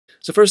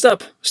So first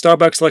up,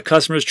 Starbucks let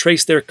customers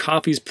trace their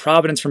coffee's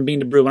provenance from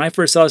bean to brew. When I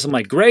first saw this, I'm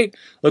like, great,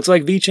 looks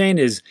like VeChain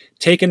is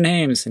taking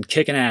names and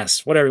kicking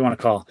ass, whatever you want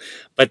to call.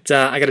 But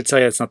I got to tell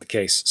you, that's not the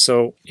case.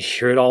 So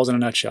here it all is in a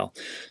nutshell.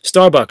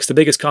 Starbucks, the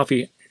biggest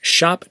coffee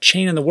shop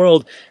chain in the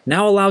world,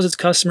 now allows its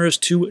customers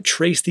to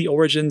trace the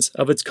origins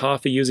of its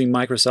coffee using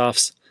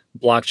Microsoft's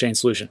blockchain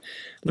solution.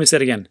 Let me say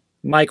it again,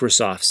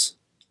 Microsoft's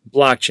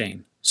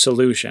blockchain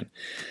solution.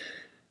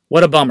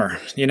 What a bummer.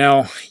 You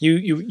know,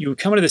 you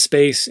come into the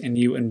space and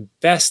you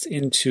invest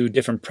into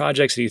different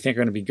projects that you think are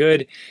going to be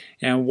good.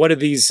 And what do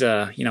these,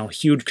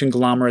 huge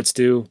conglomerates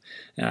do,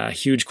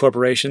 huge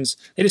corporations?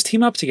 They just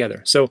team up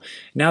together. So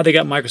now they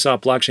got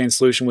Microsoft blockchain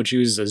solution, which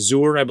uses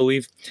Azure, I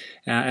believe,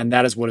 and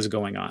that is what is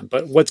going on.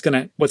 But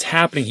what's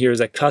happening here is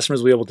that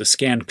customers will be able to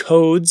scan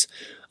codes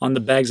on the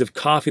bags of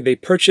coffee they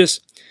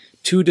purchase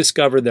to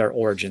discover their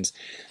origins.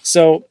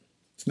 So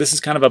this is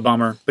kind of a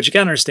bummer, but you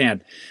got to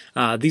understand,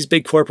 these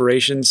big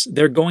corporations,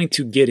 they're going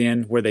to get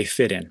in where they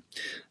fit in.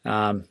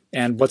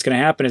 And what's going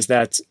to happen is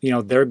that,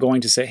 they're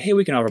going to say, hey,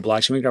 we can offer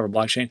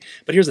blockchain.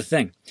 But here's the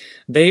thing.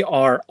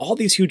 All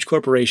these huge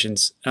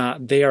corporations,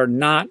 they are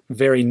not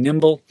very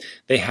nimble.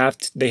 They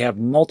have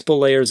multiple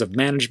layers of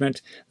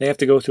management. They have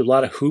to go through a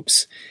lot of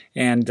hoops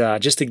and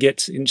just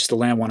to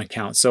land one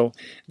account. So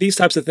these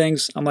types of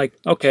things, I'm like,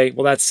 okay,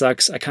 well, that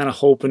sucks. I kind of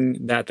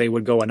hoping that they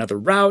would go another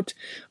route,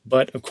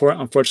 but of course,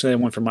 unfortunately,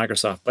 they went for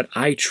Microsoft. But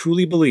I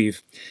truly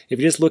believe if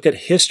you just look at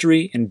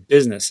history and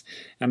business,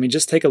 I mean,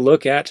 just take a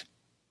look at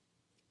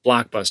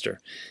Blockbuster.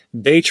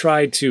 They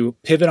tried to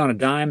pivot on a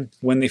dime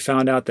when they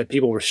found out that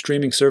people were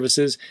streaming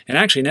services. And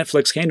actually,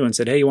 Netflix came to them and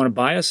said, hey, you want to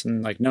buy us?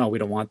 And like, no, we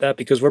don't want that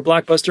because we're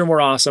Blockbuster and we're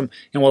awesome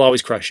and we'll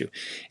always crush you.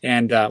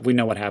 And we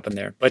know what happened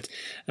there. But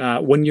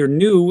when you're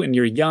new and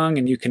you're young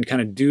and you can kind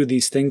of do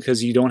these things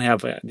because you don't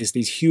have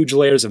these huge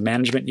layers of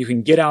management, you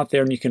can get out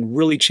there and you can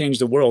really change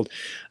the world.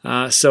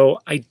 So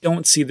I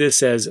don't see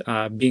this as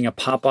being a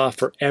pop-off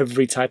for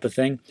every type of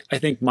thing. I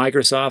think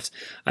Microsoft,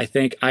 I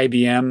think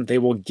IBM, they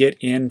will get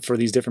in for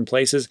these different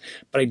places,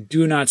 but I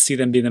do not see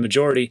them being the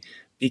majority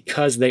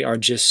because they are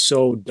just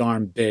so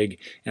darn big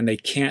and they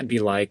can't be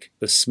like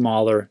the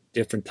smaller,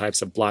 different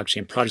types of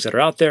blockchain projects that are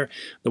out there,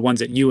 the ones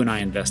that you and I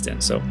invest in.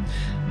 So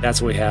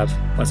that's what we have.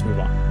 Let's move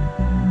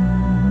on.